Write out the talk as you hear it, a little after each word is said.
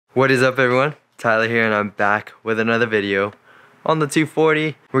What is up, everyone? Tyler here, and I'm back with another video on the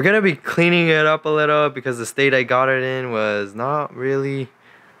 240. We're gonna be cleaning it up a little because the state I got it in was not really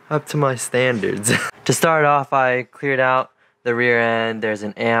up to my standards. To start off, I cleared out the rear end. There's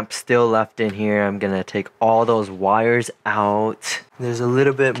an amp still left in here. I'm gonna take all those wires out. There's a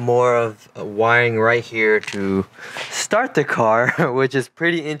little bit more of wiring right here to start the car, which is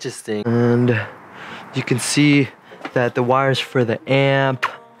pretty interesting. And you can see that the wires for the amp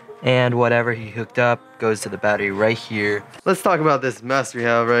and whatever he hooked up goes to the battery right here. Let's talk about this mess we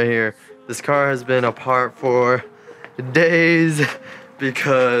have right here. This car has been apart for days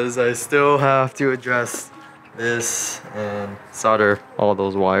because I still have to address this and solder all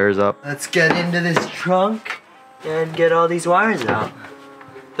those wires up. Let's get into this trunk and get all these wires out.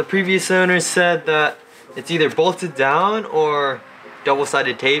 The previous owner said that it's either bolted down or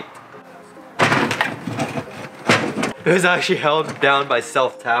double-sided tape. It was actually held down by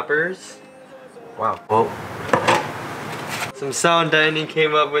self-tappers. Wow. Whoa. Some sound dining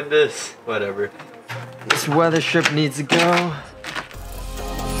came up with this. Whatever. This weather strip needs to go.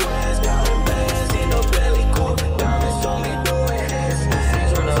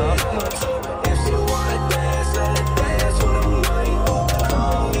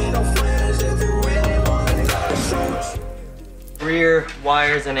 Rear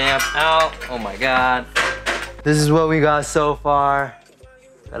wires and amp out. Oh my god. This is what we got so far.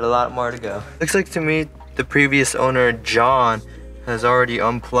 Got a lot more to go. Looks like to me the previous owner, John, has already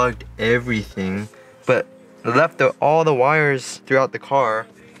unplugged everything, but left all the wires throughout the car,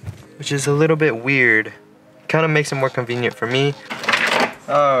 which is a little bit weird. Kind of makes it more convenient for me.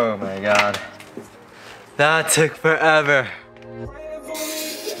 Oh my god. That took forever.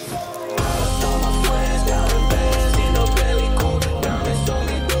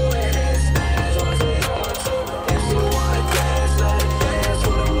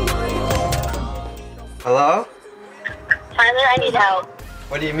 Hello? Tyler, I need help.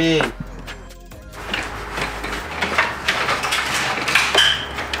 What do you mean?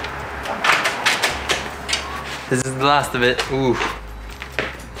 This is the last of it. Ooh.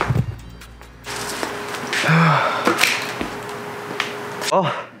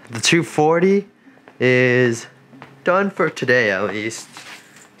 Oh, the 240 is done for today at least.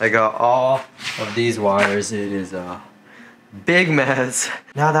 I got all of these wires. It is a big mess.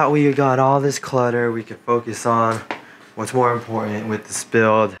 Now that we got all this clutter, we can focus on what's more important with this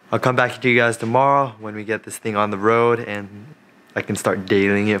build. I'll come back to you guys tomorrow when we get this thing on the road and I can start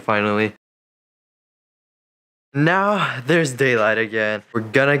dailying it finally. Now there's daylight again. We're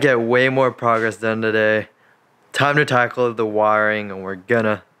gonna get way more progress done today. Time to tackle the wiring and we're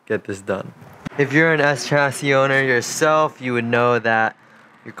gonna get this done. If you're an S chassis owner yourself, you would know that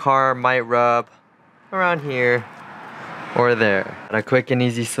your car might rub around here or there. And a quick and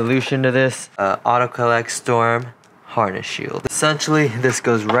easy solution to this, Auto Collect Storm harness shield. Essentially, this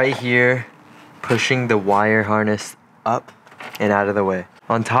goes right here, pushing the wire harness up and out of the way.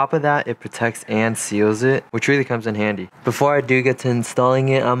 On top of that, it protects and seals it, which really comes in handy. Before I do get to installing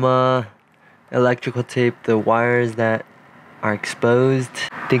it, I'm electrical tape the wires that are exposed.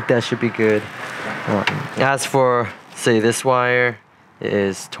 I think that should be good. As for, say, this wire,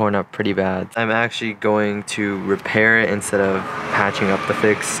 is torn up pretty bad. I'm actually going to repair it instead of patching up the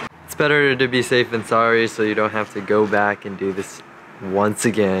fix. It's better to be safe than sorry, so you don't have to go back and do this once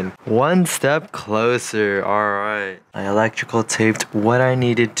again. One step closer, alright. I electrical taped what I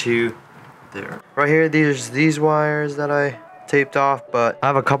needed to there. Right here, there's these wires that I taped off, but I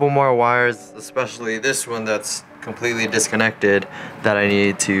have a couple more wires, especially this one that's completely disconnected, that I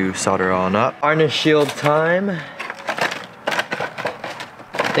need to solder on up. Harness shield time.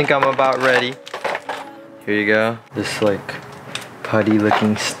 I think I'm about ready. Here you go. This like putty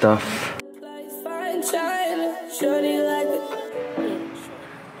looking stuff.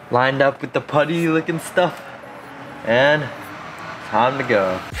 Lined up with the putty looking stuff. And time to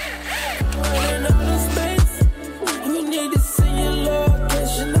go.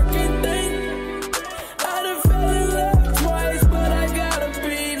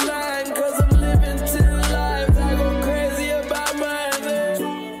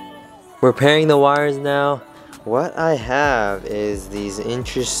 We're pairing the wires now. What I have is these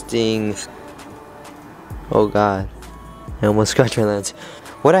interesting... Oh god, I almost scratched my lens.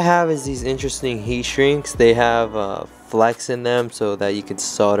 What I have is these interesting heat shrinks. They have flex in them so that you can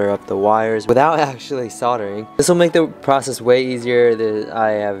solder up the wires without actually soldering. This will make the process way easier.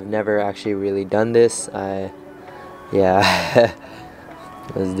 I have never actually really done this. Yeah,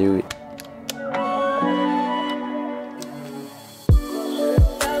 let's do it.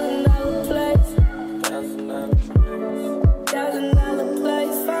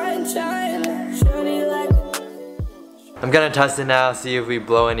 I'm gonna test it now, see if we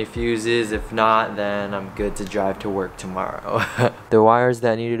blow any fuses. If not, then I'm good to drive to work tomorrow. The wires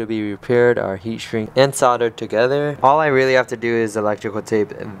that needed to be repaired are heat shrink and soldered together. All I really have to do is electrical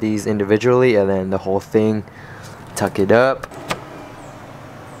tape these individually and then the whole thing, tuck it up.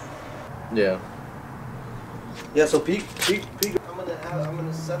 Yeah. Yeah, so peek. I'm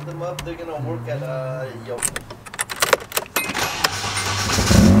gonna set them up. They're gonna work at yo.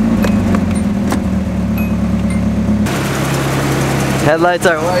 Headlights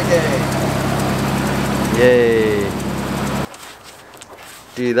are working. Yay.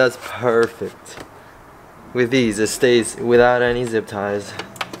 Dude, that's perfect. With these, it stays without any zip ties.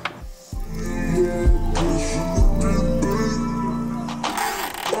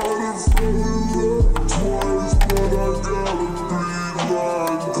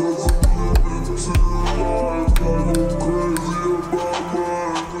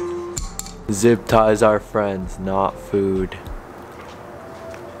 Zip ties are friends, not food.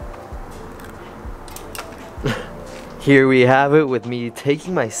 Here we have it with me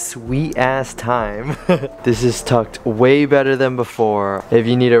taking my sweet ass time. This is tucked way better than before. If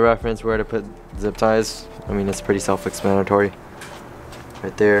you need a reference where to put zip ties, I mean, it's pretty self-explanatory.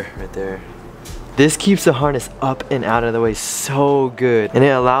 Right there, right there. This keeps the harness up and out of the way so good. And it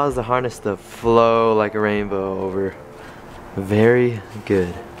allows the harness to flow like a rainbow over. Very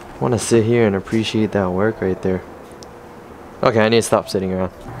good. I want to sit here and appreciate that work right there. Okay, I need to stop sitting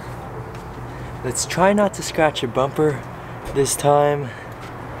around. Let's try not to scratch your bumper this time.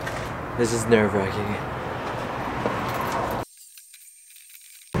 This is nerve-wracking.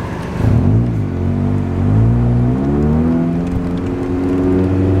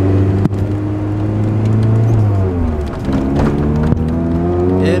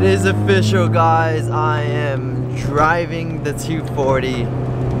 It is official, guys. I am driving the 240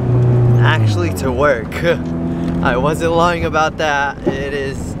 actually to work. I wasn't lying about that. It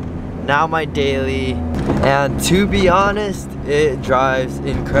is now my daily, and to be honest, it drives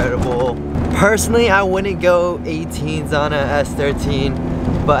incredible. Personally, I wouldn't go 18s on a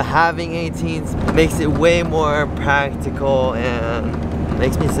S13, but having 18s makes it way more practical and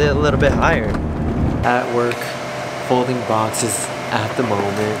makes me sit a little bit higher. At work, folding boxes at the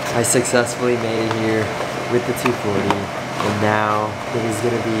moment. I successfully made it here with the 240, and now it is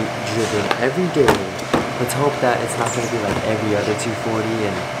gonna be driven every day. Let's hope that it's not going to be like every other 240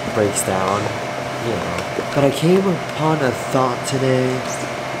 and breaks down, you know. But I came upon a thought today.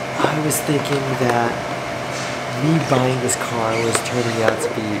 I was thinking that me buying this car was turning out to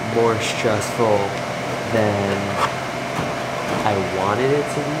be more stressful than I wanted it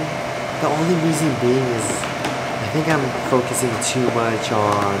to be. The only reason being is I think I'm focusing too much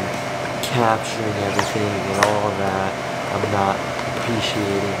on capturing everything and all that. I'm not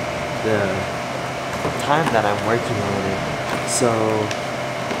appreciating the time that I'm working on it, so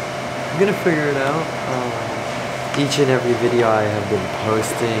I'm gonna figure it out. Each and every video I have been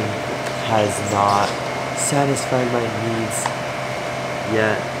posting has not satisfied my needs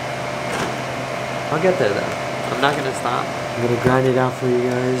yet. I'll get there though. I'm not gonna stop. I'm gonna grind it out for you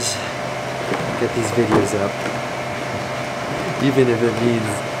guys, get these videos up, even if it means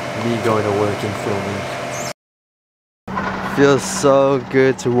me going to work and filming. Feels so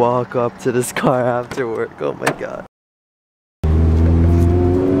good to walk up to this car after work. Oh my god.